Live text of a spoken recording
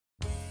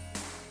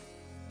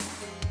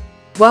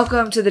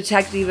Welcome to the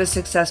Tech Diva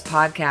Success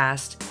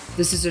Podcast.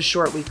 This is a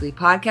short weekly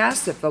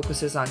podcast that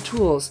focuses on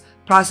tools,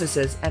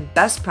 processes, and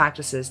best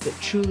practices that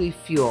truly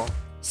fuel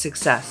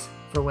success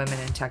for women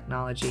in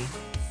technology.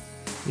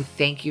 We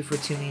thank you for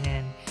tuning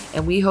in,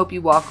 and we hope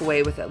you walk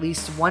away with at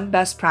least one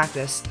best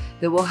practice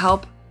that will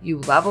help you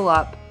level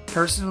up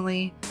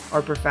personally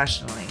or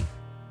professionally.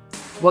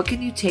 What can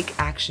you take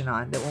action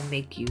on that will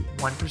make you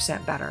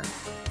 1% better?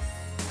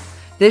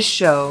 This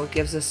show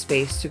gives us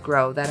space to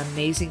grow that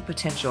amazing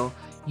potential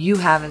you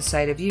have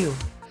inside of you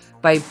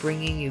by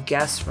bringing you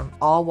guests from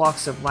all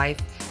walks of life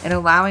and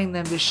allowing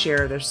them to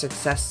share their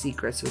success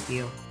secrets with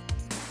you.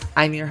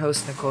 I'm your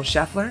host, Nicole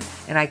Scheffler,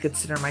 and I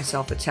consider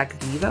myself a tech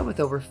diva with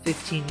over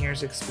 15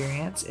 years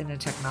experience in a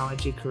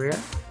technology career.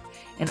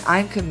 And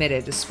I'm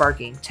committed to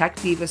sparking tech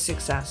diva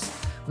success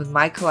with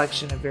my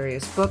collection of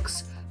various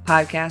books,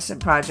 podcasts, and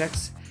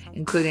projects,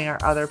 including our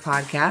other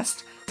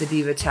podcast, the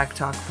Diva Tech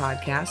Talk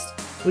podcast,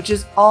 which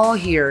is all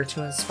here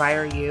to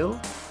inspire you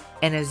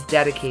and is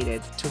dedicated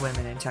to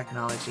women in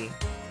technology.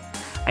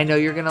 I know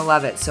you're going to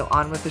love it, so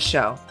on with the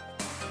show.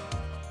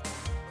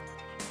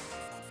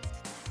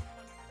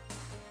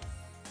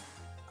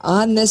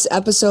 On this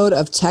episode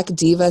of Tech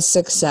Diva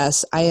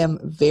Success, I am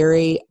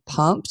very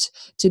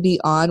pumped to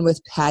be on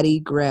with Patty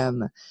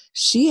Grimm.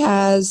 She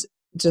has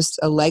just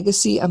a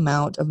legacy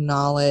amount of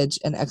knowledge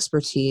and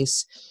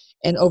expertise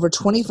and over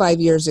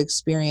 25 years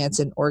experience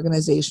in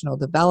organizational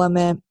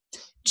development,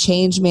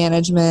 change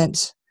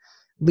management,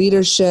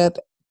 leadership,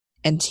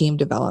 and team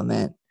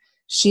development.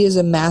 She is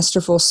a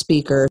masterful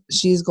speaker.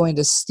 She's going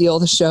to steal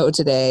the show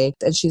today,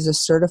 and she's a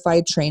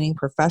certified training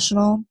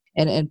professional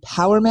and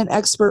empowerment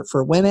expert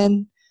for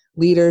women,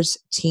 leaders,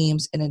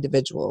 teams, and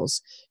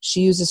individuals.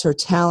 She uses her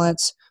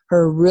talents,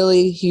 her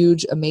really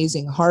huge,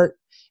 amazing heart,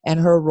 and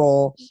her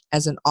role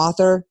as an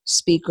author,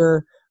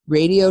 speaker,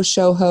 radio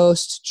show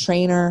host,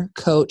 trainer,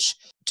 coach,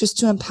 just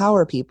to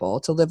empower people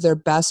to live their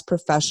best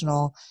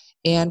professional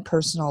and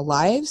personal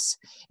lives.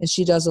 And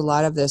she does a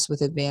lot of this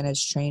with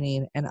Advantage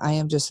Training. And I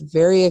am just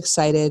very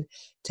excited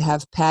to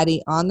have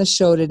Patty on the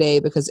show today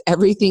because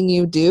everything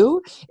you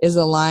do is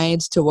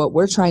aligned to what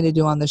we're trying to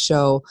do on the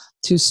show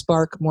to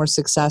spark more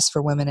success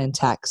for women in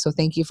tech. So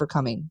thank you for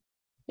coming.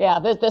 Yeah,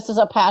 this is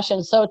a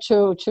passion so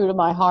true to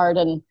my heart.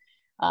 And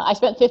I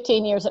spent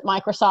 15 years at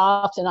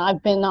Microsoft, and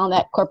I've been on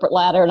that corporate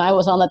ladder, and I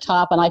was on the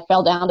top, and I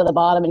fell down to the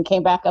bottom and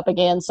came back up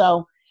again.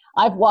 So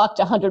I've walked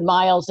 100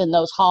 miles in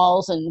those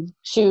halls and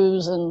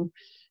shoes and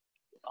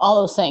all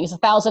those things,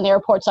 1,000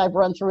 airports I've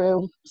run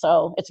through.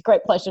 So it's a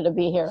great pleasure to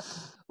be here.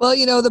 Well,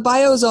 you know, the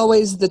bio is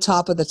always the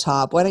top of the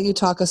top. Why don't you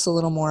talk us a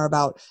little more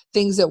about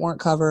things that weren't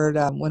covered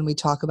when we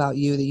talk about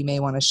you that you may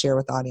want to share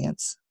with the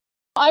audience?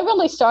 I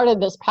really started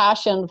this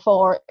passion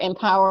for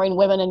empowering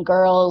women and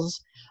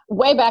girls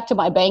way back to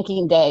my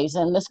banking days.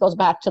 And this goes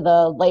back to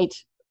the late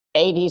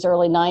 80s,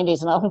 early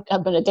 90s. And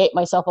I'm going to date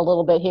myself a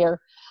little bit here.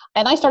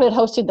 And I started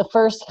hosting the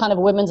first kind of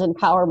women's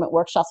empowerment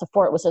workshops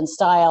before it was in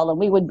style. And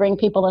we would bring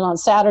people in on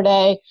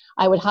Saturday.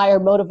 I would hire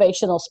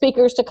motivational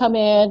speakers to come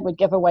in. We'd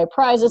give away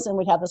prizes. And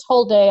we'd have this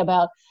whole day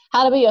about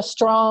how to be a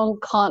strong,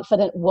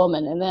 confident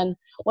woman. And then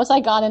once I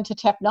got into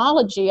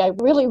technology, I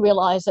really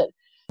realized that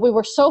we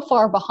were so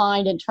far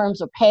behind in terms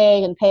of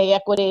pay and pay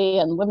equity.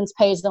 And women's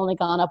pay has only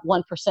gone up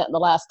 1% in the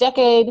last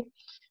decade.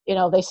 You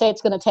know, they say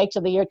it's going to take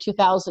to the year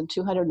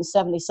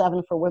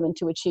 2277 for women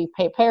to achieve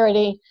pay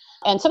parity.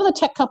 And some of the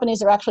tech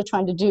companies are actually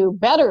trying to do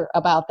better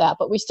about that,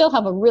 but we still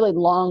have a really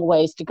long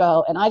ways to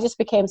go. And I just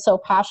became so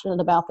passionate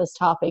about this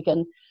topic.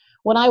 And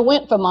when I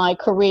went for my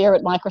career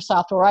at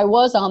Microsoft, where I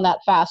was on that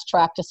fast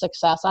track to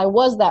success, I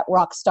was that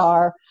rock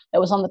star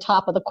that was on the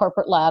top of the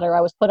corporate ladder.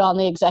 I was put on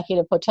the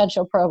executive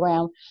potential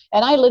program,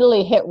 and I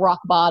literally hit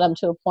rock bottom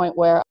to a point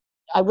where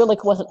I really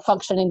wasn't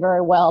functioning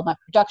very well. My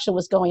production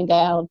was going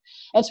down.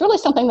 And it's really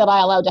something that I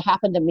allowed to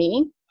happen to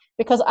me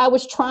because I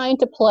was trying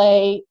to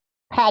play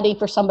Patty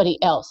for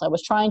somebody else. I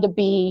was trying to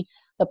be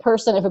the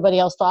person everybody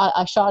else thought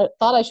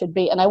I should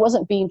be, and I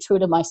wasn't being true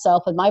to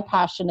myself and my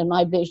passion and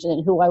my vision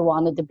and who I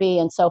wanted to be.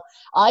 And so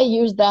I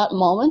used that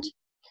moment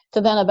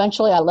to then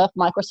eventually I left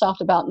Microsoft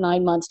about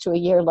 9 months to a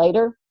year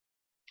later.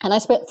 And I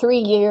spent 3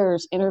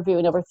 years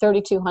interviewing over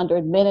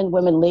 3,200 men and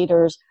women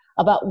leaders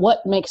about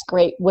what makes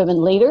great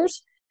women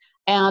leaders.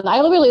 And I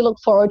really look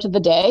forward to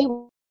the day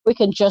we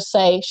can just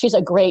say she's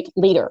a great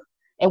leader.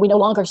 And we no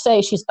longer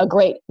say she's a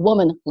great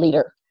woman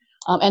leader.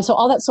 And so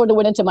all that sort of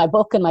went into my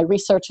book and my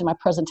research and my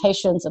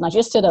presentations. And I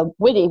just did a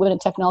witty Women in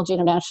Technology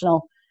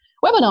International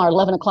webinar at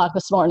 11 o'clock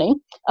this morning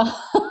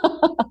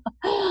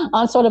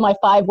on sort of my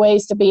 5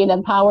 ways to be an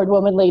empowered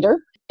woman leader.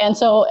 And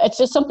so it's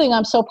just something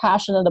I'm so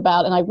passionate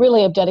about, and I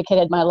really have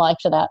dedicated my life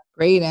to that.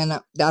 Great, and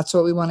that's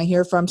what we want to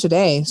hear from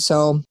today.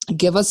 So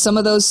give us some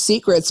of those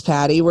secrets,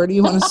 Patty. Where do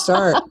you want to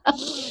start?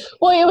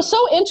 Well, it was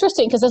so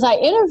interesting because as I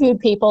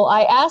interviewed people,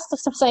 I asked the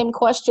same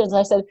questions.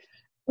 I said,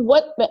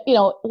 what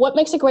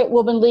makes a great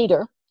woman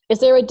leader? Is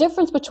there a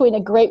difference between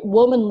a great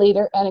woman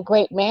leader and a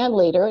great man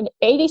leader? And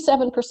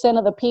 87%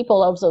 of the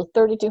people, of those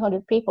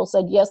 3,200 people,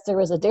 said, yes,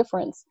 there is a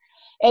difference.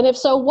 And if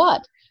so,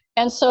 what?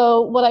 And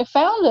so what I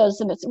found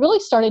is, and it's really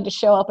starting to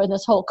show up in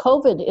this whole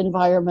COVID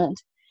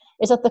environment,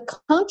 is that the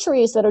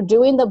countries that are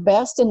doing the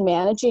best in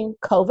managing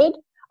COVID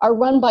are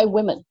run by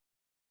women.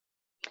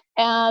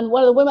 And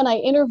one of the women I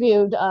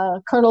interviewed,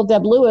 Colonel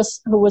Deb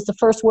Lewis, who was the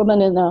first woman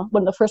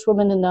one of the first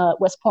women in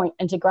West Point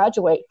and to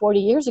graduate 40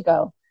 years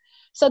ago,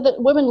 said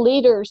that women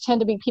leaders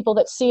tend to be people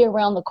that see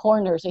around the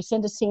corners. They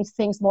tend to see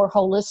things more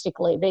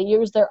holistically. They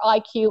use their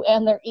IQ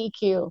and their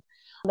EQ.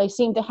 They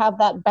seem to have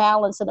that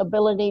balance and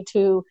ability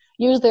to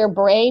use their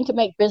brain to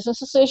make business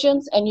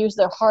decisions and use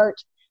their heart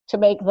to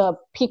make the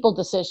people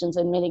decisions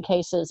in many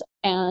cases.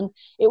 And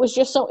it was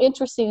just so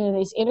interesting in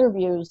these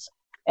interviews.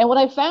 And what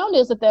I found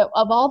is that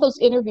of all those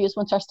interviews,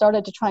 once I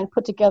started to try and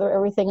put together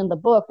everything in the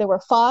book, there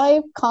were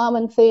 5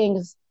 common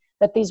things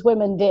that these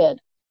women did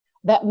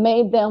that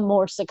made them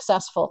more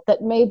successful,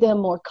 that made them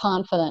more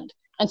confident.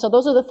 And so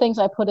those are the things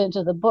I put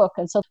into the book.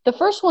 And so the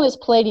first one is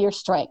play to your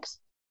strengths.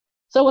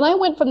 So when I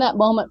went from that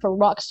moment from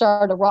rock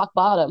star to rock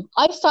bottom,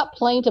 I stopped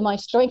playing to my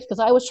strengths because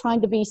I was trying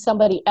to be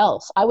somebody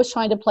else. I was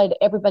trying to play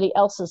to everybody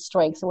else's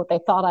strengths and what they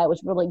thought I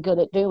was really good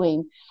at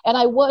doing. And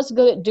I was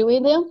good at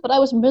doing them, but I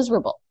was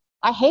miserable.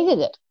 I hated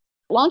it.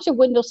 Launch of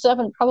Windows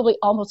 7 probably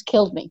almost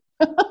killed me.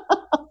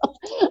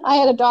 I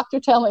had a doctor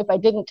tell me if I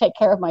didn't take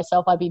care of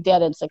myself, I'd be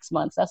dead in 6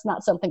 months. That's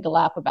not something to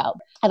laugh about.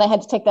 And I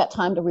had to take that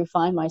time to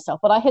refine myself.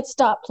 But I had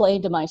stopped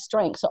playing to my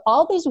strengths. So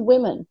all these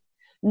women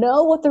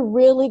know what they're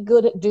really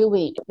good at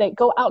doing. They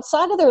go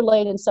outside of their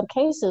lane in some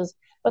cases,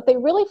 but they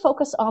really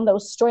focus on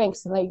those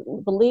strengths. And they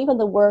believe in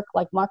the work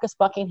like Marcus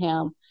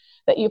Buckingham,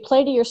 that you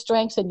play to your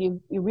strengths and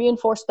you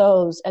reinforce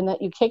those, and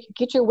that you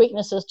get your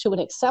weaknesses to an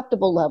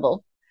acceptable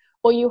level,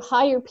 or you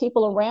hire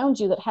people around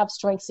you that have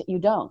strengths that you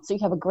don't. So you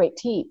have a great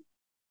team.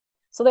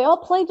 So they all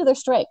play to their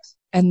strengths.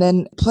 And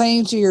then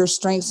playing to your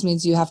strengths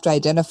means you have to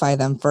identify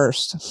them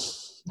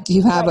first. Do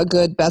you have a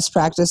good best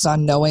practice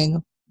on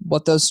knowing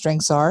what those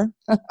strengths are?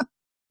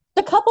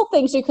 A couple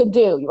things you could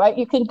do, right?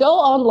 You can go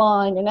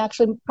online, and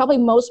actually probably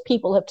most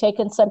people have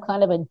taken some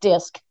kind of a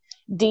DISC,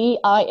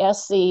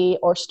 D-I-S-C,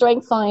 or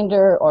Strength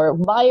Finder, or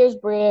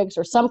Myers-Briggs,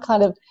 or some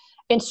kind of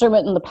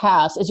instrument in the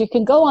past, is you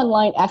can go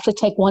online, actually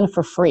take one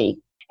for free,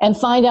 and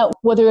find out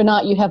whether or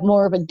not you have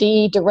more of a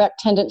D, direct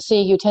tendency.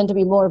 You tend to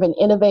be more of an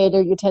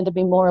innovator. You tend to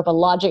be more of a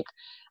logic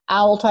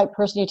owl type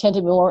person. You tend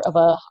to be more of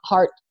a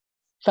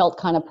heartfelt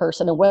kind of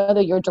person, and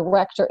whether you're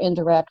direct or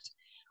indirect.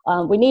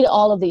 We need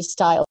all of these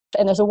styles.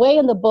 And there's a way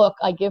in the book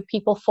I give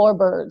people 4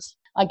 birds.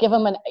 I give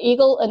them an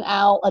eagle, an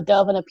owl, a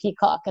dove, and a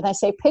peacock. And I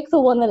say, pick the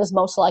one that is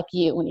most like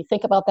you when you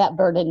think about that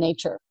bird in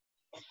nature.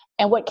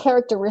 And what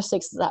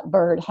characteristics does that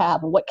bird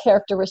have? And what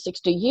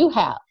characteristics do you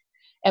have?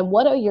 And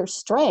what are your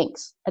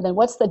strengths? And then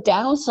what's the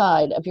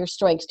downside of your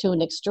strengths to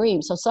an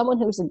extreme? So someone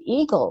who's an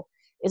eagle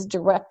is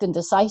direct and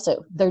decisive.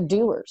 They're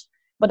doers.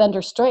 But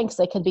under strengths,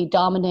 they can be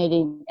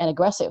dominating and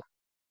aggressive.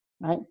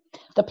 Right?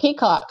 The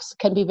peacocks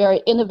can be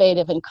very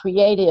innovative and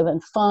creative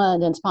and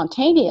fun and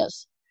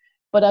spontaneous,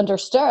 but under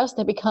stress,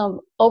 they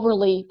become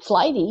overly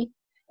flighty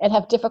and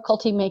have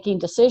difficulty making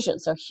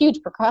decisions. They're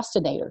huge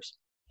procrastinators.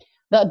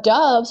 The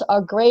doves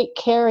are great,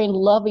 caring,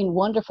 loving,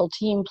 wonderful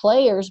team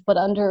players, but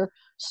under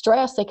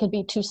stress, they can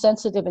be too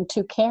sensitive and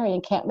too caring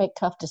and can't make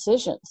tough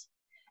decisions.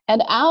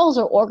 And owls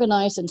are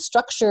organized and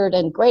structured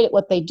and great at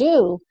what they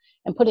do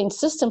and putting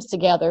systems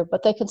together,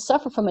 but they can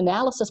suffer from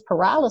analysis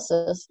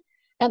paralysis,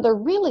 and they're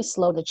really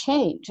slow to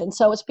change. And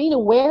so it's being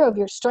aware of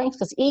your strengths,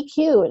 because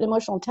EQ and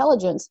emotional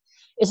intelligence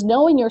is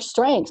knowing your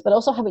strengths, but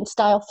also having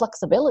style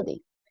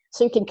flexibility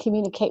so you can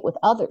communicate with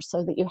others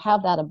so that you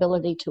have that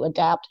ability to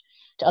adapt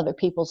to other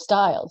people's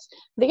styles.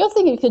 The other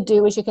thing you could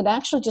do is you can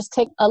actually just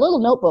take a little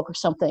notebook or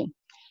something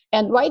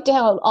and write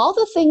down all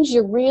the things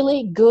you're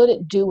really good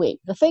at doing,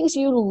 the things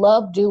you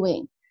love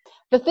doing,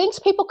 the things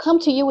people come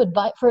to you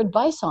for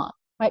advice on,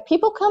 right?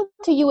 People come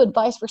to you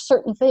advice for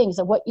certain things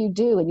of what you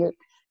do and your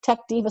tech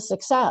diva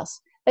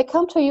success. They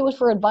come to you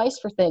for advice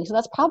for things, and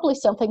that's probably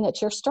something that's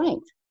your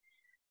strength.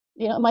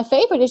 You know, my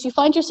favorite is you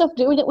find yourself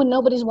doing it when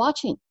nobody's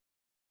watching,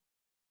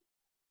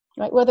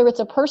 right? Whether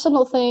it's a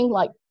personal thing,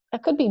 like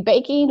it could be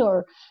baking,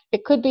 or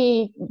it could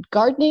be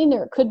gardening,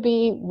 or it could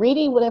be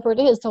reading, whatever it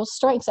is, those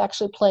strengths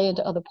actually play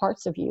into other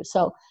parts of you.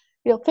 So,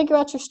 figure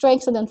out your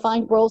strengths and then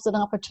find roles and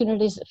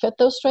opportunities that fit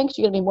those strengths.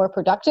 You're going to be more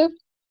productive.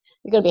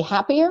 You're going to be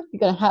happier. You're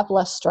going to have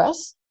less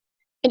stress,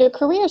 and your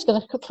career is going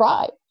to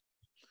thrive.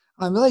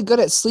 I'm really good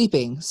at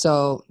sleeping,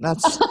 so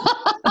that's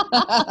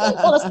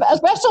well,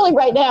 especially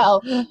right now.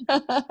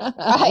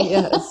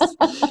 Right.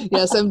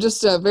 Yes, I'm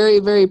just very,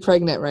 very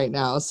pregnant right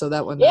now, so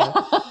that one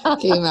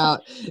came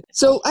out.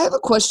 So I have a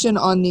question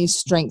on these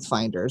strength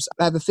finders.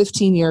 I have a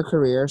 15-year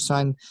career, so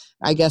I'm,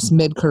 I guess,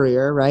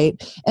 mid-career, right?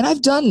 And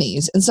I've done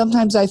these, and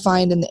sometimes I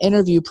find in the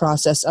interview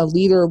process, a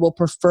leader will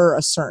prefer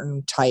a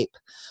certain type.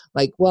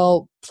 Like,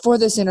 well, for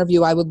this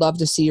interview, I would love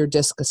to see your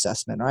DISC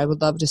assessment, or I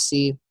would love to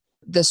see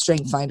the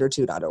Strength Finder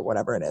 2.0 or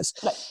whatever it is.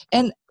 Right.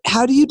 And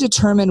how do you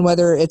determine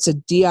whether it's a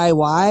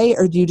DIY,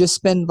 or do you just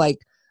spend like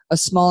a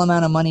small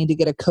amount of money to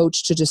get a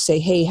coach to just say,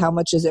 hey, how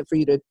much is it for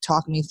you to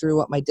talk me through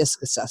what my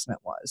DISC assessment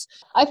was?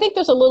 I think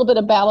there's a little bit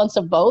of balance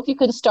of both. You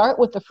can start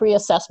with the free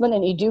assessment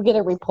and you do get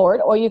a report,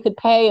 or you could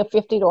pay a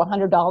 $50 to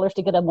 $100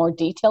 to get a more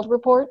detailed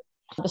report.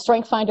 The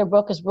Strength Finder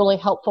book is really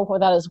helpful for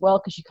that as well,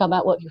 because you come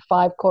out what your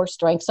 5 core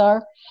strengths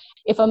are.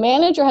 If a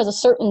manager has a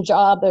certain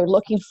job they're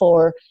looking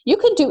for, you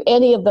can do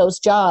any of those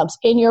jobs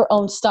in your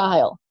own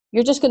style.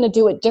 You're just going to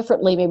do it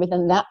differently maybe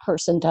than that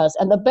person does.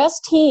 And the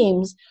best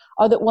teams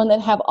are the one that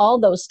have all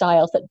those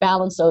styles, that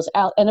balance those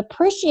out and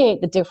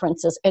appreciate the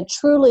differences and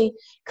truly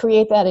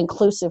create that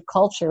inclusive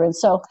culture. And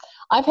so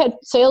I've had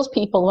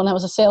salespeople when I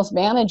was a sales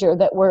manager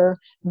that were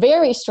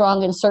very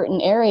strong in certain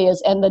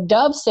areas, and the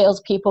Dove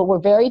salespeople were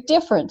very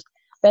different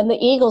than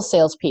the Eagle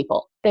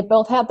salespeople. They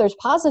both had their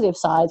positive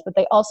sides, but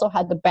they also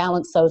had to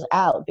balance those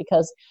out,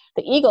 because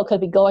the Eagle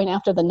could be going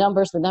after the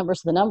numbers, and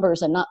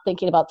not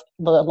thinking about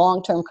the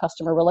long-term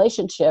customer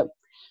relationship,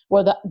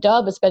 where the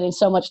Dove is spending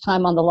so much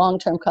time on the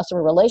long-term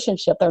customer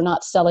relationship, they're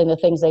not selling the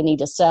things they need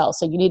to sell.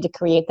 So you need to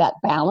create that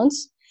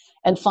balance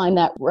and find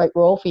that right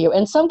role for you.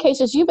 In some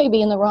cases, you may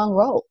be in the wrong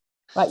role,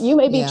 right? You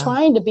may be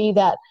trying to be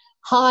that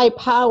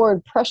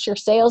high-powered pressure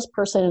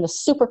salesperson in a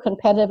super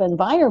competitive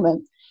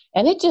environment,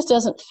 and it just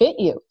doesn't fit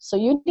you. So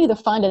you either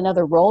find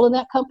another role in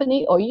that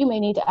company, or you may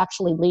need to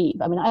actually leave.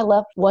 I mean, I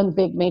left one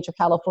big major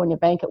California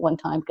bank at one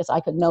time because I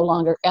could no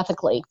longer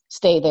ethically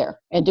stay there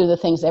and do the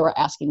things they were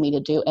asking me to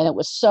do. And it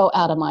was so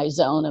out of my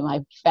zone and my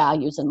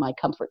values and my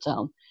comfort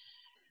zone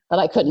that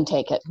I couldn't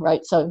take it,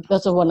 right? So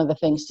those are one of the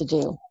things to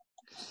do.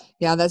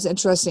 Yeah, that's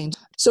interesting.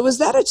 So was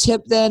that a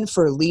tip then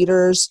for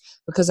leaders?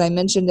 Because I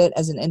mentioned it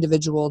as an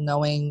individual,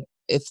 knowing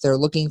if they're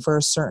looking for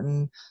a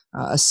certain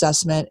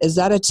assessment. Is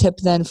that a tip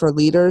then for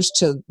leaders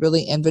to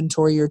really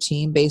inventory your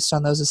team based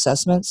on those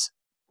assessments?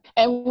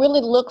 And really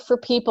look for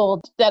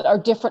people that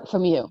are different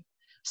from you.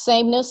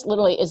 Sameness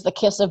literally is the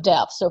kiss of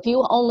death. So if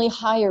you only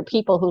hire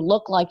people who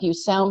look like you,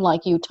 sound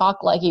like you,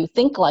 talk like you,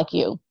 think like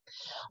you,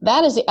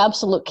 that is the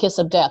absolute kiss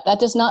of death. That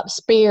does not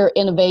spare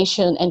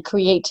innovation and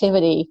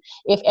creativity.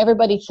 If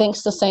everybody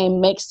thinks the same,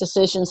 makes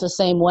decisions the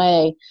same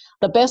way,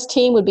 the best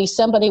team would be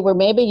somebody where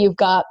maybe you've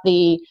got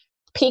the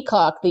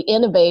peacock, the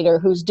innovator,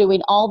 who's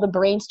doing all the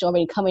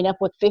brainstorming, coming up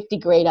with 50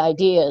 great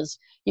ideas.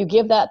 You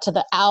give that to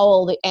the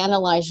owl, the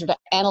analyzer, to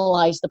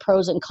analyze the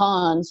pros and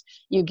cons.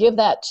 You give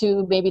that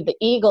to maybe the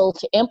eagle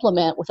to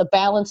implement, with a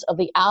balance of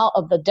the owl,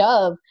 of the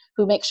dove,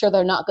 who makes sure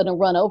they're not going to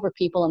run over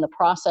people in the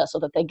process, so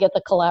that they get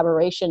the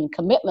collaboration and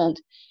commitment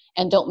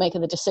and don't make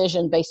the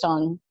decision based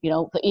on,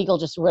 the eagle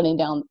just running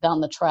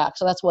down the track.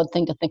 So that's one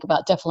thing to think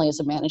about, definitely, as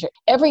a manager.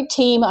 Every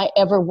team I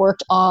ever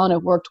worked on or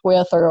worked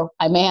with or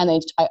I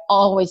managed, I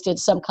always did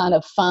some kind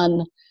of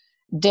fun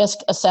DISC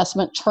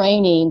assessment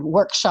training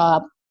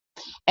workshop.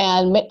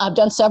 And I've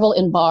done several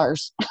in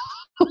bars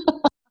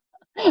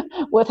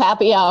with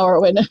happy hour,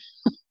 when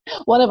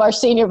one of our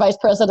senior vice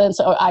presidents,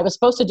 I was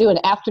supposed to do an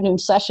afternoon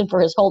session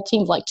for his whole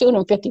team, like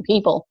 250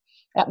 people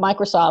at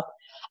Microsoft.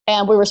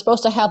 And we were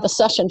supposed to have the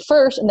session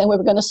first, and then we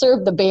were going to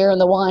serve the beer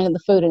and the wine and the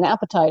food and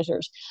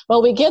appetizers.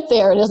 Well, we get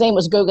there, and his name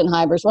was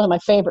Guggenheimer, one of my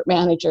favorite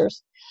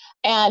managers.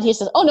 And he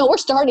says, oh, no, we're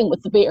starting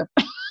with the beer.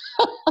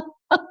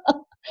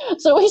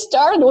 So we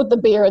started with the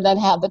beer and then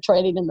had the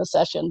training in the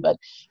session. But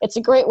it's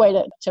a great way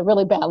to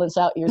really balance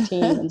out your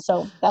team. And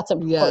so that's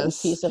an important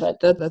piece of it.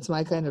 That's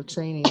my kind of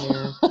training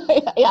there.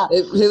 Yeah.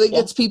 It really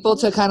gets people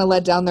to kind of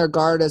let down their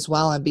guard as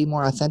well and be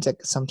more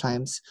authentic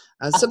sometimes.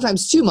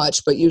 Sometimes too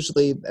much, but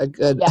usually a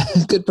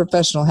good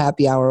professional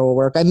happy hour will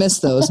work. I miss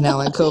those now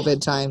in COVID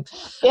time.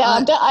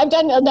 Yeah, I've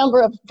done a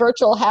number of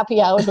virtual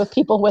happy hours with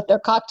people with their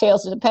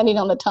cocktails, depending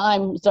on the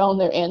time zone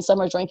they're in.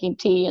 Some are drinking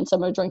tea and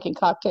some are drinking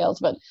cocktails,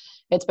 but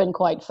it's been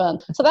quite fun.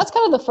 So that's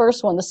kind of the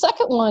first one. The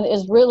second one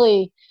is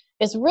really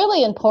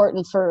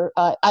important for,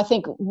 I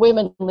think,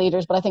 women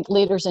leaders, but I think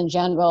leaders in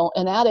general,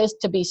 and that is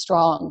to be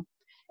strong.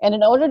 And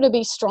in order to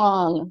be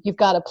strong, you've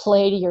got to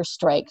play to your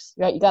strengths,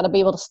 right? You got to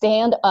be able to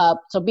stand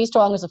up. So be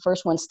strong is the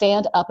first one.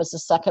 Stand up is the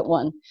second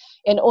one.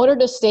 In order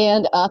to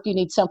stand up, you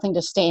need something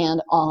to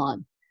stand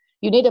on.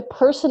 You need a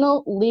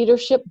personal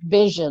leadership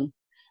vision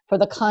for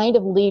the kind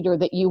of leader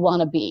that you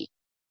want to be.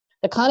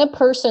 The kind of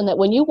person that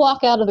when you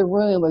walk out of the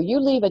room or you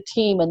leave a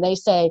team and they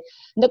say,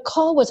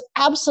 Nicole was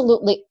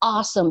absolutely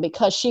awesome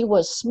because she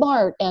was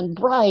smart and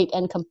bright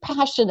and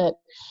compassionate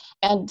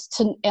and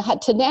had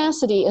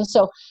tenacity. And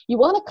so you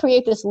want to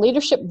create this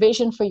leadership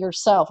vision for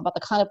yourself about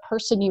the kind of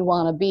person you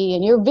want to be.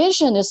 And your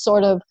vision is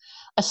sort of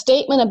a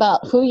statement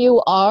about who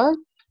you are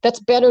that's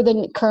better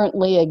than it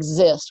currently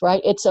exists,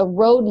 right? It's a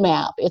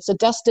roadmap. It's a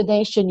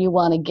destination you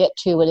want to get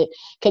to, and it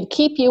can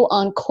keep you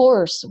on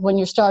course when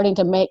you're starting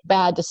to make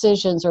bad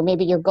decisions or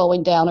maybe you're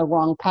going down a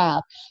wrong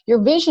path.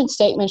 Your vision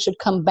statement should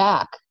come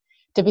back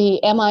to be,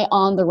 am I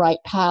on the right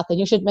path? And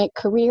you should make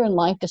career and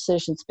life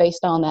decisions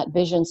based on that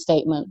vision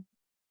statement.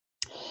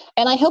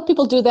 And I help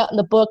people do that in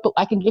the book, but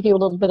I can give you a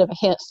little bit of a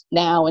hint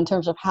now in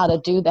terms of how to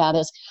do that.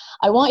 Is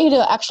I want you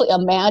to actually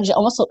imagine,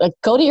 almost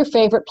go to your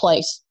favorite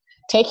place.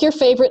 Take your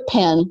favorite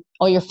pen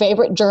or your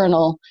favorite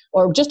journal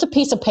or just a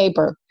piece of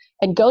paper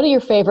and go to your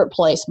favorite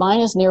place. Mine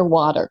is near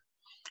water.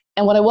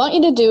 And what I want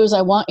you to do is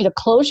I want you to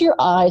close your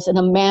eyes and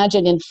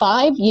imagine in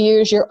 5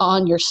 years you're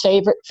on your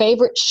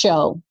favorite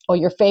show or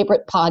your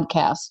favorite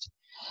podcast.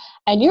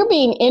 And you're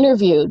being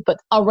interviewed, but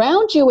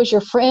around you is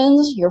your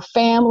friends, your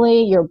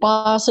family, your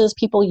bosses,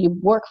 people you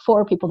work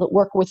for, people that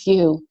work with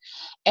you.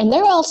 And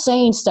they're all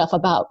saying stuff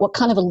about what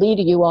kind of a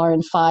leader you are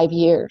in 5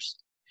 years.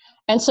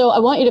 And so I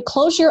want you to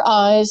close your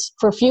eyes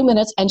for a few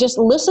minutes and just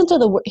listen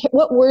to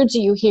what words are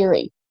you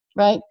hearing,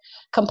 right?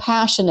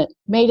 Compassionate,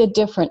 made a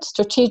difference,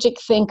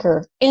 strategic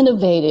thinker,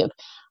 innovative,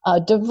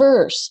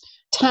 diverse,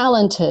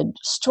 talented,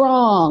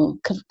 strong,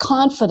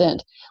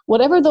 confident,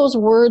 whatever those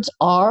words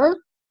are.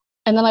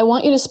 And then I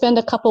want you to spend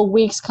a couple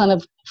weeks kind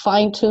of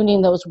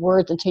fine-tuning those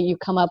words until you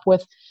come up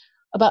with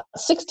about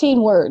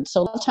 16 words.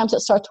 So a lot of times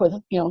it starts with,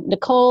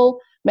 Nicole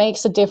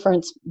makes a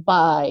difference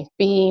by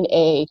being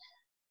a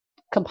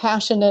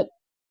compassionate,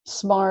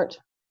 smart,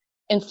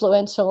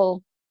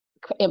 influential,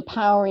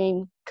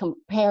 empowering,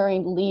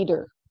 comparing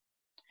leader.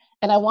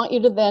 And I want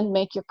you to then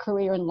make your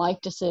career and life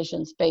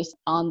decisions based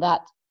on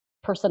that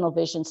personal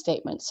vision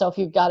statement. So if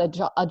you've got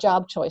a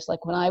job choice,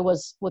 like when I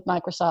was with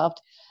Microsoft,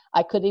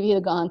 I could have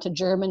either gone to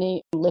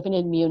Germany, living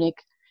in Munich,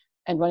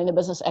 and running the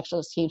business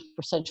excellence team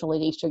for Central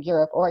and Eastern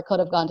Europe, or I could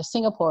have gone to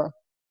Singapore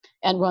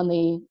and run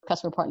the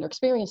customer partner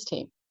experience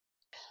team.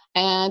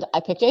 And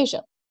I picked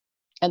Asia.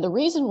 And the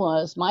reason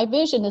was my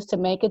vision is to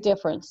make a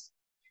difference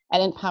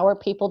and empower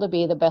people to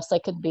be the best they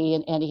could be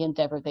in any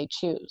endeavor they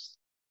choose.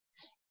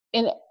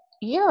 In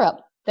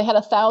Europe, they had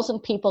 1,000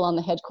 people on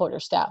the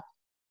headquarters staff,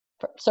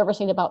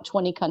 servicing about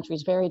 20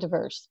 countries, very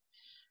diverse.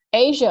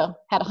 Asia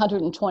had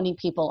 120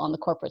 people on the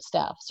corporate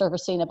staff,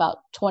 servicing about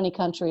 20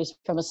 countries,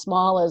 from as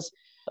small as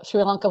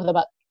Sri Lanka with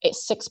about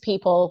 6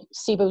 people,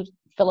 Cebu,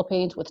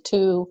 Philippines with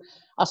 2,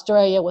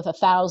 Australia with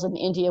 1,000,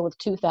 India with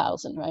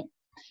 2,000, right?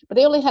 But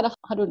they only had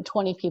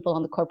 120 people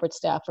on the corporate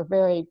staff for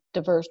very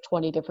diverse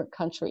 20 different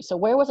countries. So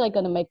where was I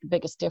going to make the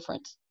biggest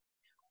difference?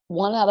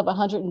 1 out of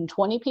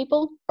 120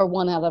 people or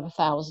 1 out of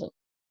 1,000?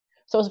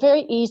 So it was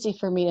very easy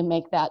for me to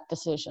make that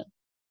decision.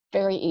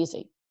 Very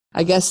easy.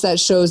 I guess that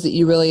shows that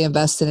you really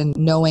invested in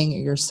knowing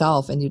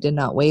yourself and you did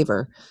not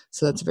waver.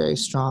 So that's very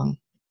strong.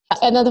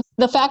 And then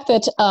the fact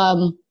that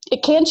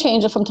it can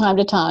change from time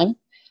to time,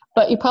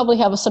 but you probably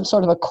have some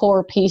sort of a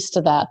core piece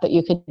to that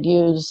you could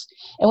use.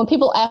 And when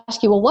people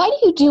ask you, well, why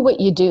do you do what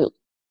you do?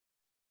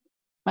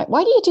 Right?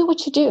 Why do you do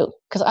what you do?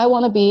 Because I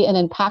want to be an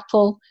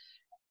impactful,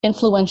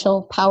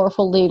 influential,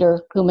 powerful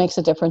leader who makes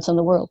a difference in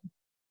the world.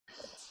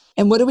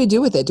 And what do we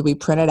do with it? Do we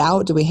print it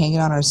out? Do we hang it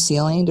on our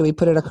ceiling? Do we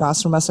put it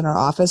across from us in our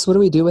office? What do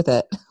we do with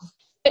it?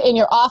 In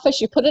your office,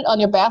 you put it on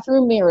your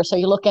bathroom mirror so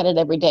you look at it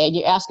every day and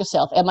you ask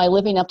yourself, am I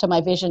living up to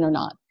my vision or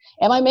not?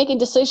 Am I making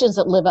decisions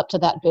that live up to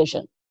that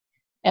vision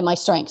and my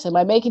strengths? Am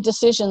I making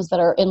decisions that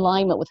are in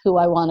alignment with who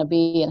I want to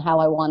be and how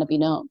I want to be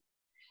known?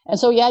 And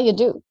so, yeah, you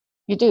do.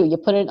 You do. You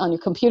put it on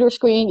your computer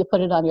screen, you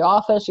put it on your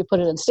office, you put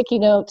it in sticky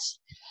notes.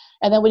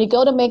 And then when you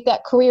go to make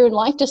that career and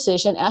life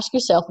decision, ask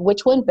yourself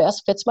which one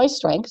best fits my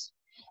strengths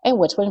and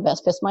which one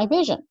best fits my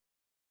vision.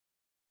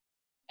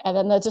 And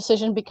then the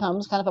decision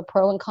becomes kind of a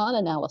pro and con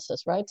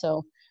analysis, right?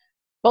 So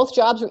both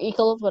jobs were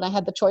equal when I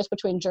had the choice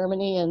between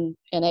Germany and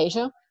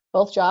Asia.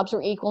 Both jobs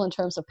were equal in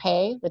terms of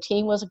pay. The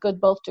team was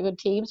both good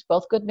teams,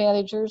 both good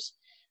managers,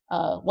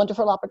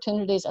 wonderful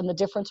opportunities. And the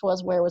difference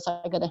was, where was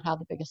I going to have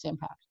the biggest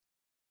impact?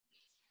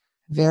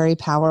 Very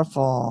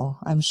powerful.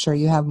 I'm sure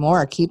you have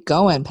more. Keep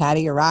going,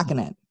 Patty. You're rocking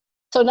it.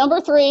 So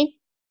number 3,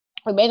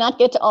 we may not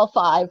get to all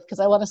 5 because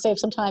I want to save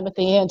some time at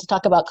the end to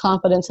talk about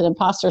confidence and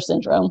imposter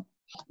syndrome.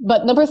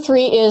 But number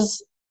 3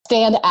 is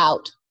stand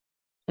out.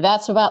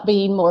 That's about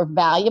being more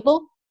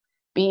valuable,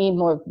 being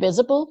more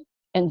visible,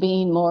 and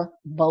being more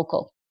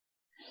vocal.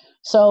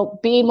 So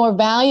being more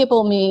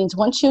valuable means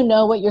once you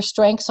know what your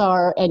strengths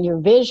are and your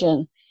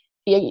vision,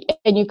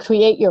 and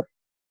you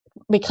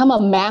become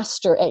a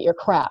master at your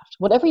craft,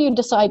 whatever you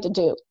decide to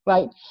do,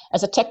 right?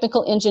 As a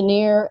technical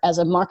engineer, as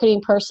a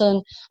marketing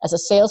person, as a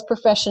sales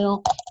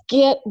professional,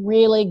 get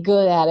really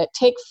good at it.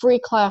 Take free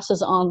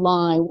classes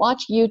online,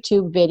 watch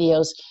YouTube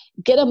videos,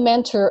 get a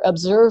mentor,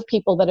 observe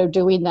people that are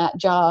doing that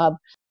job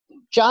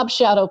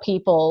shadow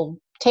people,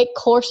 take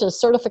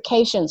courses,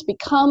 certifications,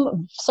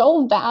 become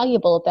so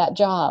valuable at that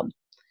job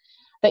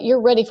that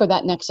you're ready for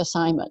that next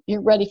assignment.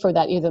 You're ready for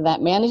that, either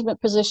that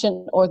management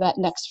position or that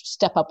next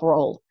step up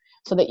role,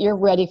 so that you're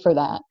ready for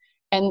that.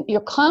 And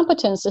your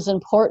competence is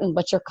important,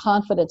 but your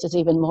confidence is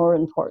even more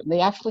important.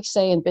 They actually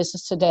say in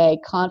business today,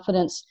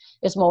 confidence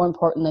is more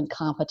important than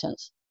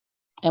competence.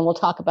 And we'll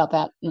talk about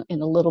that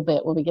in a little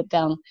bit when you get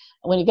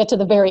to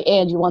the very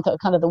end. You want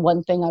the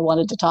one thing I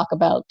wanted to talk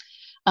about.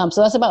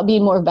 So that's about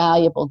being more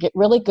valuable. Get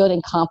really good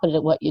and competent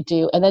at what you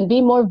do, and then be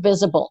more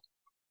visible.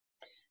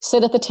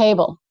 Sit at the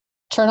table.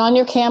 Turn on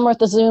your camera at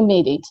the Zoom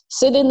meetings.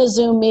 Sit in the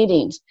Zoom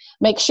meetings.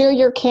 Make sure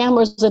your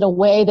camera's in a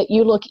way that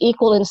you look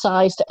equal in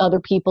size to other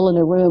people in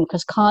the room,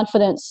 because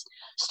confidence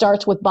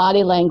starts with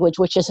body language,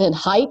 which is in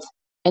height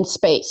and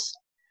space.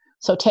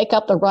 So take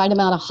up the right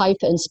amount of height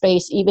and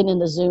space, even in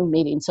the Zoom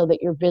meeting, so that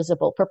you're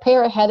visible.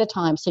 Prepare ahead of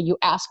time so you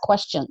ask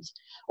questions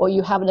or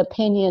you have an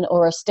opinion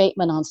or a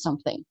statement on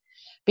something.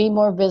 be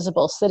more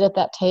visible, sit at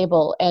that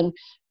table, and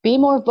be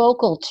more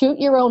vocal, toot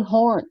your own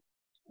horn.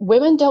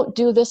 Women don't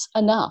do this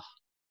enough.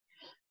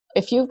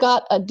 If you've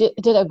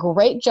did a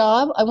great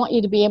job, I want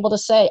you to be able to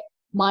say,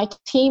 my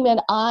team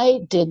and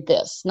I did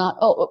this, not,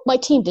 oh, my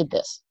team did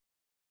this,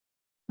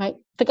 right?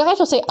 The guys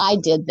will say, I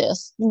did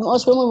this.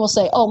 Most women will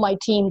say, oh, my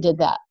team did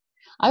that.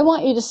 I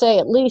want you to say,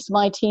 at least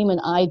my team and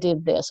I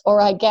did this,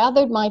 or I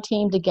gathered my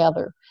team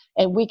together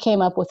and we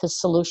came up with a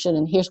solution,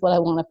 and here's what I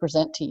want to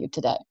present to you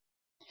today.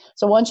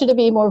 So I want you to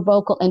be more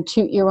vocal and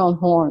toot your own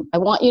horn. I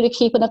want you to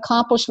keep an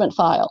accomplishment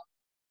file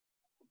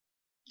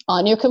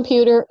on your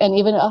computer, and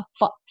even a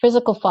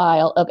physical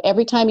file of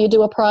every time you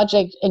do a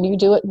project and you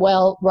do it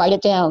well, write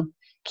it down.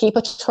 Keep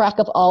a track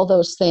of all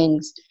those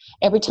things.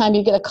 Every time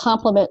you get a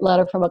compliment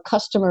letter from a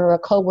customer or a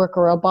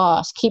coworker or a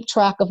boss, keep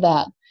track of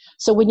that.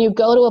 So when you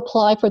go to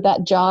apply for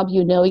that job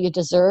you know you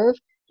deserve,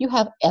 you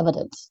have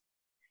evidence.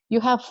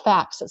 You have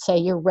facts that say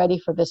you're ready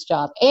for this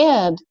job.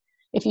 And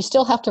if you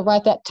still have to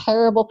write that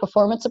terrible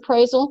performance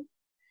appraisal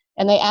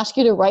and they ask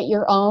you to write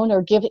your own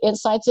or give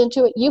insights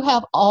into it, you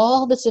have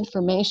all this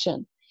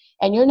information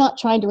and you're not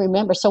trying to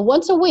remember. So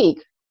once a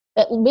week,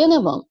 at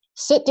minimum,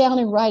 sit down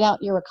and write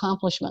out your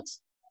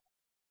accomplishments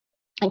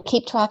and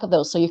keep track of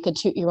those so you can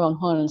toot your own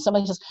horn. And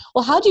somebody says,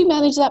 well, how do you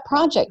manage that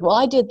project? Well,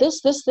 I did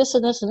this, this, this,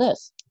 and this, and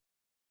this.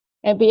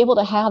 And be able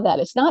to have that.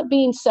 It's not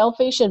being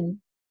selfish and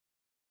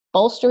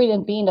bolstering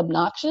and being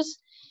obnoxious.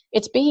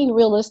 It's being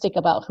realistic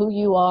about who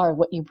you are and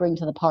what you bring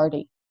to the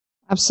party.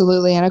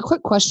 Absolutely. And a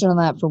quick question on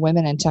that for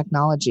women in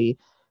technology.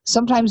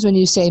 Sometimes when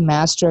you say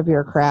master of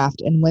your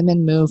craft and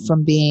women move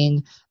from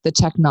being the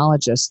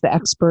technologist, the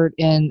expert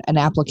in an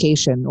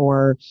application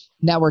or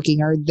networking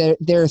or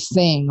their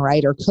thing,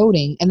 right, or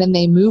coding, and then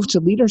they move to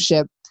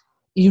leadership,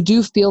 you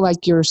do feel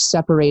like you're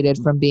separated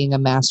from being a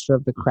master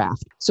of the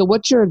craft. So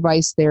what's your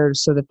advice there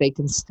so that they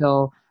can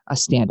still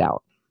stand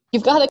out?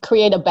 You've got to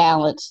create a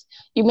balance.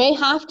 You may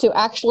have to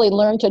actually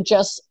learn to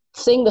just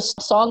sing the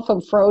song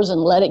from Frozen,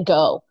 Let It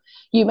Go.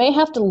 You may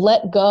have to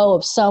let go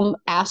of some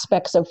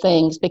aspects of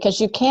things because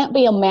you can't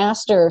be a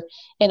master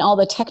in all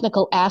the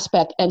technical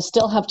aspect and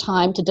still have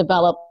time to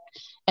develop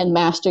and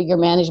master your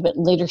management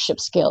and leadership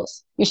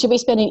skills. You should be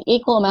spending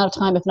equal amount of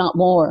time, if not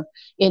more,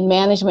 in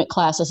management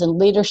classes and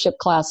leadership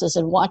classes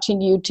and watching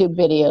YouTube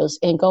videos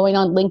and going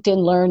on LinkedIn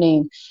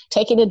Learning,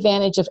 taking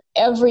advantage of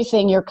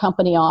everything your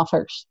company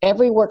offers,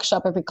 every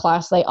workshop, every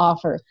class they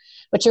offer.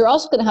 But you're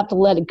also going to have to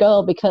let it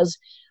go because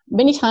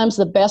many times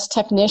the best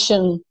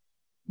technician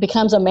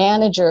becomes a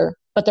manager,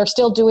 but they're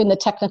still doing the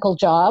technical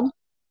job.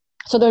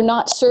 So they're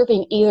not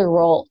serving either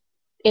role.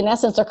 In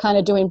essence, they're kind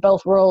of doing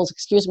both roles,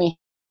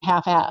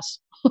 half-ass.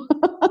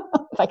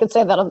 If I can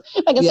say that on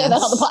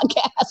the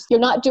podcast. You're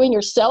not doing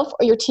yourself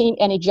or your team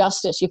any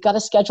justice. You've got to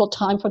schedule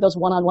time for those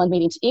one-on-one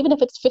meetings, even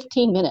if it's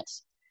 15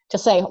 minutes, to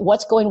say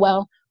what's going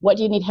well, what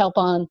do you need help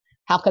on,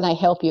 how can I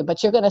help you?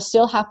 But you're going to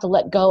still have to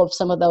let go of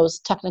some of those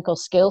technical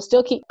skills,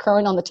 still keep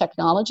current on the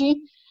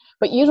technology,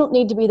 but you don't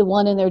need to be the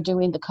one in there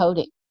doing the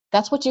coding.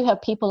 That's what you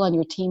have people on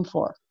your team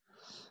for.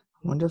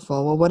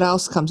 Wonderful. Well, what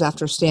else comes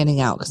after standing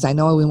out? Because I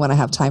know we want to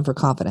have time for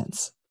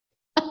confidence.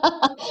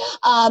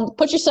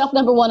 Put yourself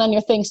number one on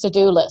your things to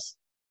do list.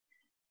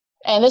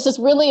 And this is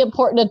really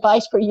important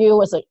advice for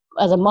you as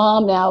a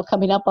mom now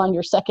coming up on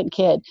your second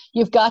kid.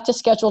 You've got to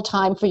schedule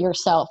time for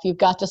yourself. You've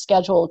got to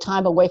schedule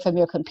time away from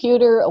your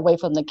computer, away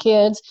from the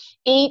kids.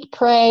 Eat,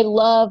 pray,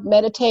 love,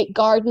 meditate,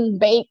 garden,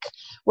 bake,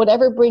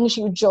 whatever brings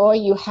you joy.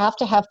 You have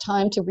to have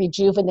time to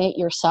rejuvenate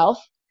yourself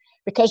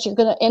because you're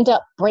going to end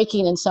up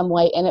breaking in some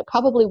way, and it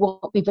probably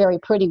won't be very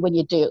pretty when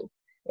you do.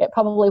 It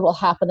probably will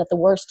happen at the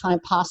worst time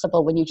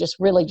possible when you just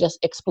really just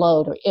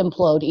explode or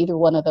implode, either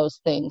one of those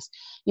things.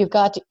 You've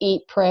got to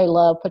eat, pray,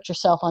 love, put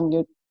yourself on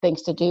your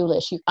things to do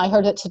list. I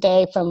heard it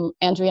today from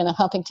Andriana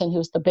Huffington,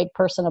 who's the big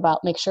person about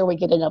make sure we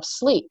get enough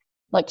sleep.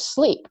 Like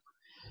sleep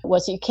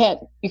was you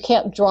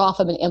can't draw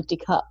from an empty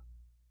cup.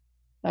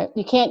 Right?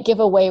 You can't give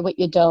away what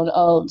you don't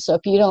own. So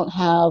if you don't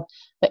have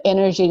the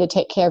energy to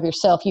take care of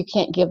yourself, you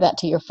can't give that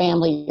to your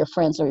family, your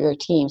friends, or your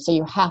team. So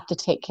you have to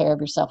take care of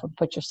yourself and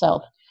put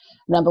yourself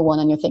number one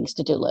on your things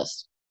to do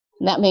list.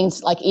 And that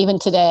means like even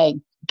today,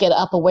 get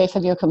up away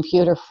from your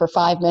computer for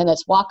 5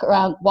 minutes, walk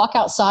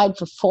outside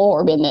for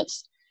 4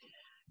 minutes,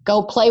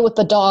 go play with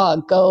the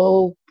dog,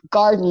 go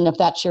garden if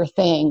that's your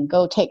thing,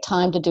 go take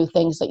time to do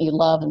things that you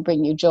love and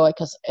bring you joy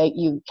because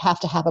you have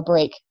to have a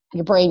break.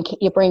 Your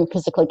brain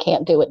physically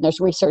can't do it. And there's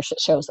research that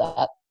shows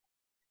that.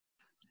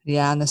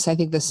 Yeah, and I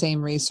think the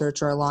same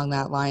research or along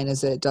that line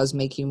is that it does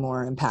make you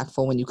more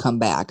impactful when you come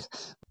back.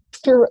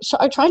 If you're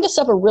trying to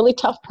solve a really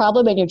tough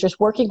problem and you're just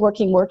working,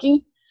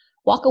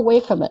 walk away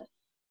from it.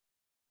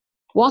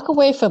 Walk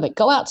away from it.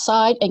 Go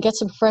outside and get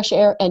some fresh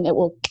air, and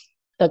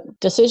the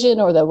decision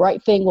or the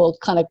right thing will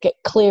kind of get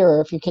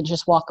clearer if you can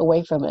just walk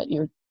away from it.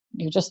 You're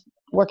just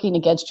working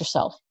against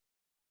yourself.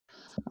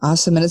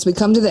 Awesome. And as we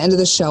come to the end of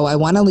the show, I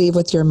want to leave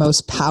with your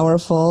most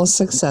powerful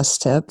success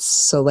tips.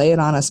 So lay it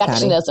on us,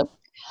 Patty.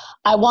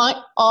 I want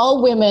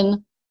all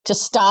women to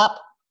stop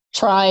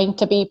trying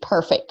to be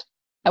perfect.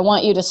 I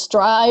want you to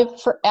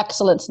strive for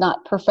excellence,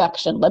 not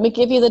perfection. Let me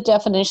give you the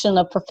definition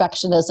of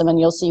perfectionism and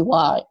you'll see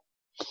why.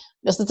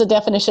 This is the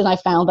definition I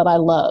found that I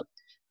love.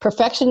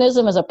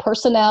 Perfectionism is a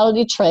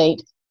personality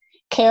trait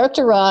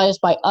characterized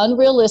by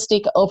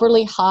unrealistic,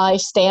 overly high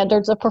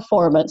standards of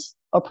performance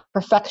or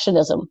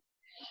perfectionism,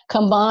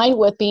 combined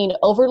with being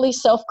overly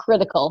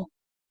self-critical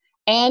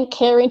and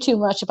caring too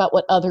much about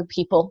what other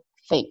people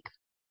think.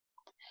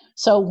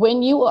 So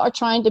when you are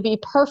trying to be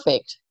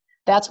perfect,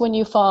 that's when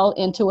you fall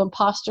into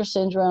imposter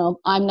syndrome,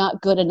 I'm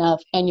not good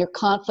enough, and your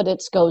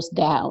confidence goes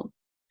down.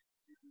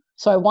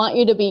 So I want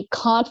you to be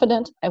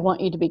confident. I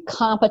want you to be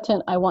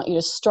competent. I want you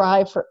to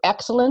strive for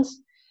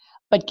excellence,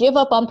 but give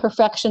up on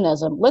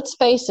perfectionism. Let's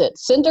face it,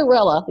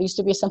 Cinderella, there used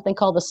to be something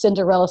called the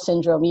Cinderella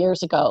syndrome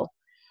years ago,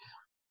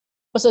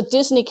 was a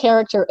Disney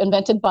character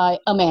invented by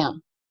a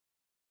man.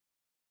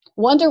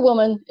 Wonder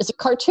Woman is a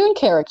cartoon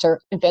character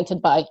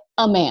invented by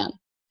a man.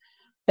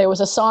 There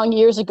was a song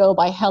years ago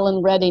by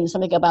Helen Redding,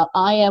 something about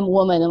I am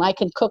woman and I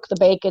can cook the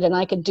bacon and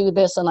I can do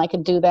this and I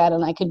can do that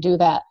and I can do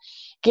that.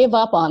 Give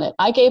up on it.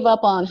 I gave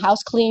up on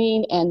house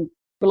cleaning and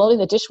loading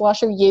the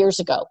dishwasher years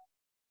ago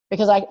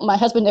because my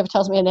husband never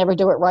tells me I never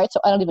do it right, so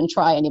I don't even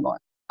try anymore.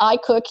 I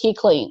cook, he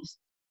cleans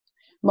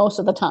most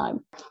of the time.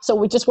 So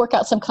we just work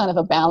out some kind of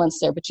a balance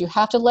there, but you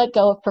have to let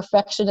go of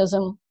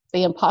perfectionism,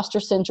 the imposter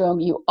syndrome.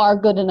 You are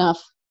good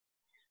enough.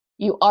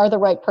 You are the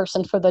right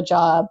person for the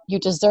job. You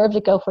deserve to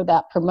go for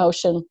that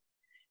promotion.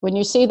 When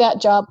you see that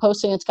job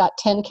posting, it's got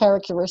 10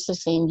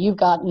 characteristics and you've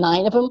got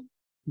 9 of them,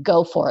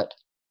 go for it.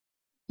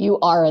 You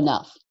are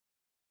enough.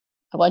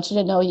 I want you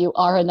to know you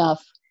are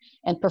enough.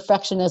 And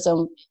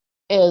perfectionism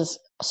is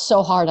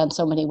so hard on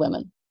so many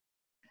women.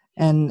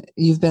 And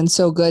you've been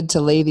so good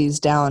to lay these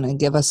down and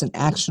give us an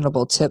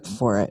actionable tip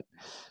for it.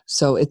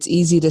 So it's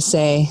easy to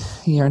say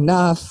you're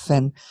enough,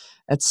 and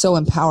it's so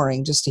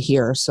empowering just to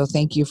hear. So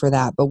thank you for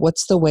that. But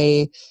what's the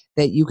way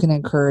that you can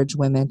encourage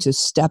women to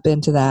step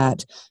into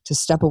that, to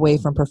step away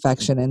from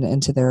perfection and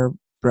into their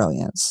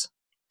brilliance?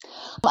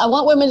 I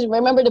want women to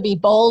remember to be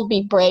bold,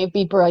 be brave,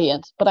 be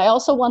brilliant. But I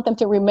also want them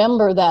to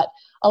remember that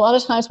a lot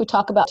of times we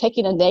talk about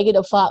taking a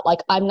negative thought like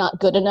I'm not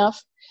good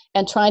enough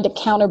and trying to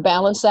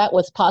counterbalance that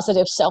with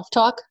positive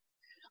self-talk.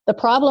 The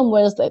problem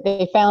was that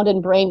they found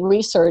in brain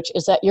research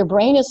is that your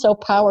brain is so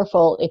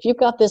powerful. If you've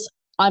got this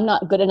I'm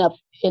not good enough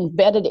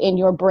embedded in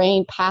your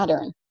brain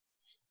pattern,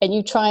 and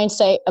you try and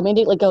say,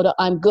 immediately go to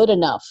I'm good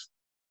enough,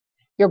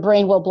 your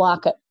brain will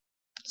block it.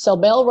 So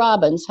Mel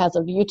Robbins has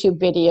a YouTube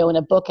video and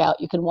a book out.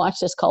 You can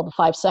watch this called the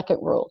 5-second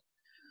rule.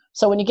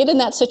 So when you get in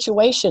that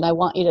situation, I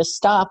want you to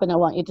stop and I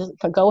want you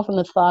to go from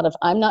the thought of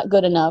I'm not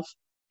good enough,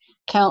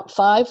 count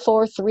 5,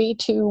 4, 3,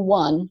 2,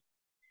 1,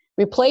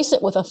 replace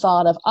it with a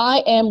thought of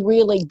I am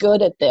really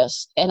good at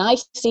this and I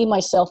see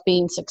myself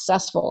being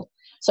successful.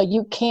 So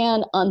you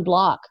can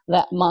unblock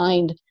that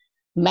mind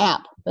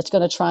map that's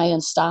going to try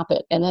and stop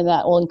it. And then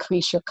that will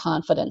increase your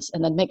confidence.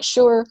 And then make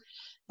sure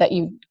that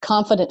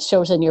confidence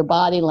shows in your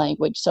body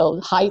language.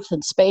 So height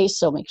and space.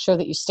 So make sure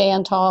that you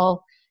stand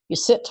tall, you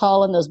sit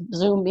tall in those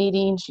Zoom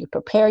meetings, you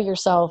prepare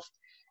yourself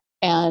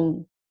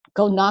and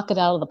go knock it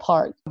out of the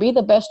park. Be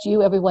the best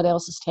you everyone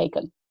else has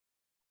taken.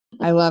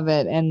 I love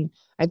it. And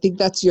I think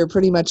that's your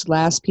pretty much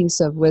last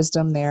piece of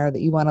wisdom there that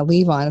you want to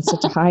leave on. It's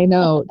such a high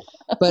note,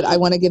 but I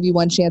want to give you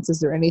one chance. Is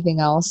there anything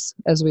else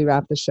as we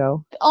wrap the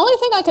show? The only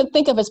thing I could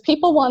think of is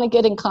people want to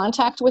get in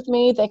contact with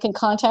me. They can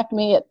contact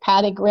me at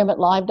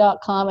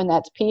pattygrimm@live.com, and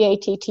that's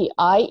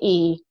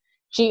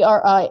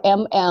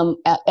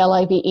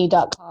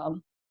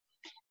PATTIEGRIMM@LIVE.com.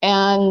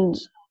 And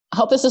I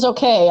hope this is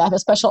okay. I have a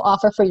special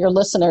offer for your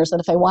listeners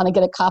that if they want to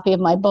get a copy of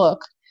my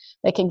book,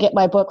 they can get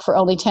my book for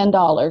only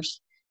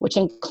 $10. Which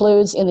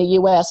includes in the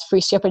U.S. free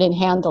shipping and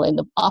handling.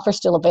 The offer's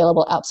still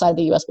available outside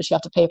the U.S., but you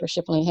have to pay for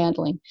shipping and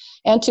handling,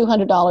 and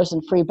 $200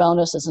 in free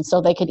bonuses. And so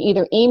they can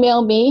either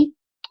email me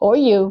or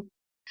you,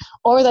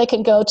 or they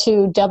can go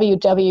to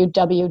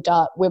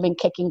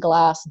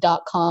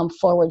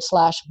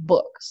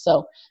www.womenkinkingglass.com/book.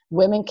 So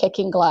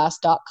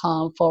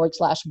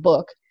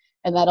womenkinkingglass.com/book,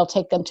 and that'll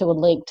take them to a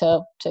link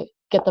to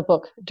get the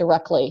book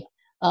directly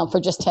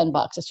for just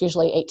 $10. It's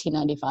usually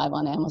 $18.95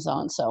 on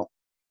Amazon, so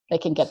they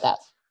can get that.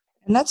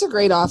 And that's a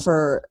great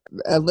offer.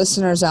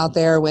 Listeners out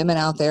there, women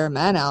out there,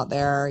 men out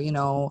there,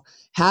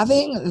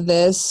 having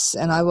this,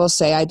 and I will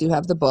say I do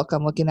have the book,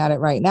 I'm looking at it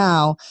right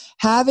now,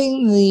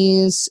 having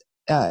these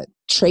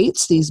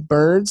traits, these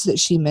birds that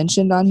she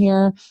mentioned on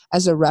here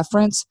as a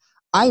reference,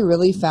 I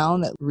really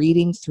found that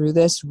reading through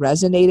this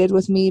resonated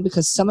with me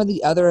because some of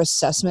the other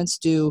assessments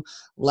do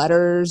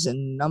letters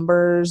and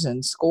numbers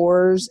and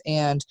scores.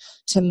 And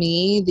to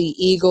me, the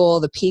eagle,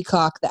 the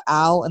peacock, the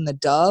owl, and the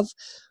dove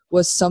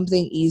was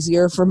something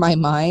easier for my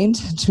mind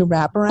to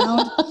wrap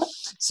around.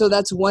 So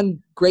that's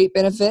one great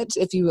benefit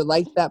if you would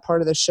like that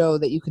part of the show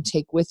that you can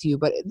take with you.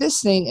 But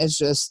this thing is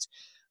just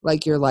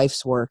like your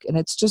life's work, and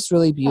it's just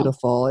really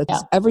beautiful.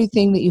 It's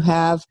everything that you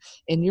have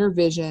in your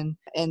vision.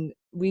 And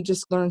we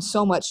just learned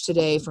so much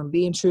today, from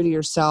being true to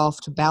yourself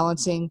to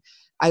balancing.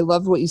 I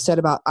loved what you said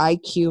about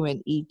IQ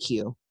and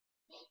EQ.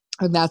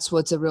 And that's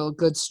what's a real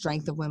good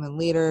strength of women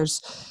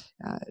leaders.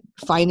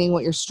 finding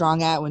what you're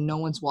strong at when no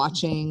one's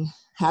watching,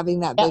 having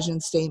that vision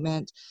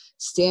statement,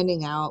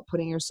 standing out,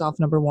 putting yourself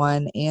number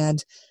one,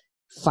 and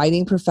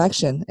fighting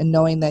perfection and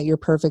knowing that you're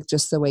perfect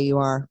just the way you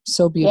are.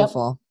 So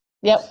beautiful.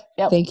 Yep.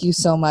 Thank you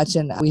so much.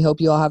 And we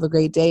hope you all have a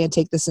great day and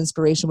take this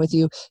inspiration with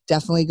you.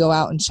 Definitely go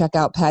out and check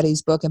out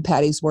Patty's book and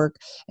Patty's work.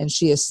 And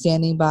she is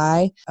standing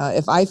by.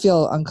 If I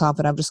feel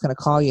unconfident, I'm just going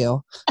to call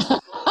you.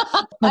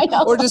 I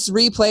know. Or just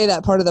replay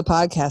that part of the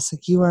podcast.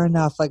 Like, you are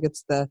enough. Like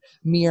it's the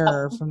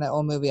mirror from that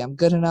old movie. I'm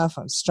good enough.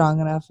 I'm strong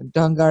enough. And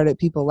darn it,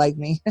 people like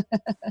me.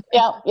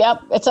 Yep.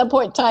 At some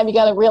point in time, you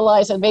got to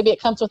realize that maybe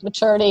it comes with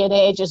maturity and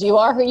age, is you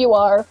are who you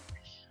are.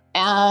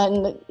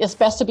 And it's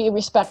best to be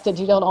respected.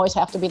 You don't always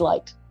have to be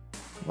liked.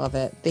 Love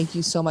it. Thank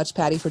you so much,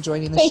 Patty, for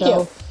joining the Thank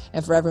show. you.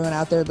 And for everyone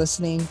out there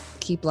listening,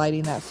 keep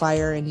lighting that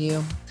fire in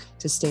you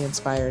to stay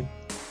inspired.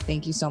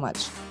 Thank you so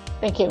much.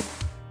 Thank you.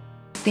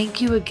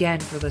 Thank you again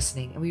for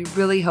listening. And we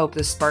really hope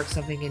this sparks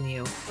something in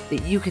you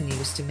that you can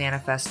use to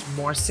manifest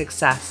more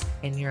success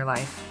in your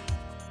life.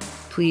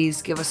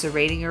 Please give us a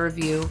rating or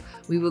review.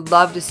 We would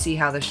love to see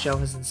how this show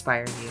has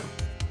inspired you.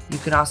 You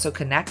can also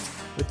connect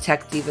with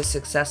Tech Diva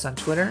Success on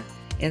Twitter,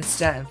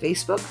 Insta, and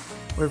Facebook.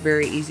 We're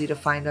very easy to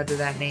find under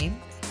that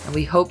name. And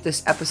we hope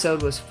this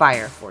episode was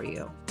fire for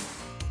you.